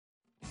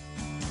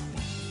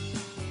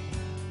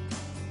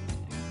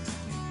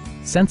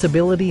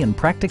sensibility and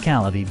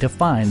practicality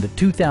define the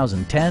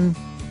 2010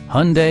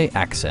 Hyundai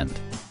Accent.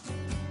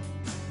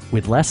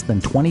 With less than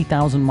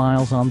 20,000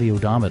 miles on the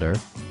odometer,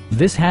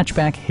 this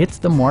hatchback hits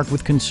the mark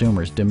with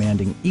consumers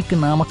demanding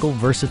economical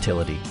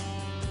versatility.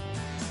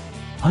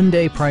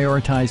 Hyundai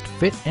prioritized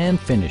fit and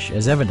finish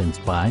as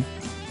evidenced by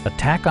a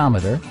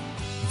tachometer,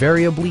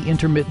 variably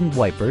intermittent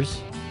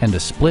wipers, and a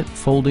split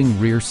folding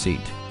rear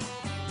seat.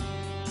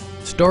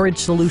 Storage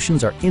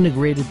solutions are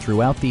integrated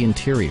throughout the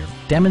interior,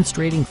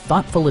 demonstrating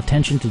thoughtful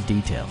attention to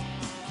detail.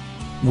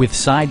 With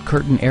side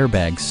curtain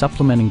airbags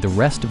supplementing the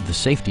rest of the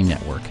safety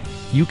network,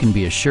 you can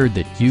be assured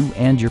that you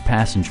and your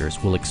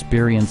passengers will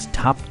experience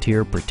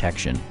top-tier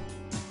protection.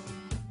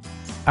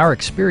 Our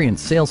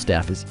experienced sales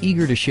staff is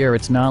eager to share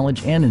its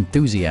knowledge and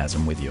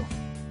enthusiasm with you.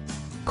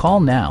 Call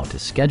now to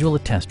schedule a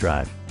test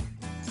drive.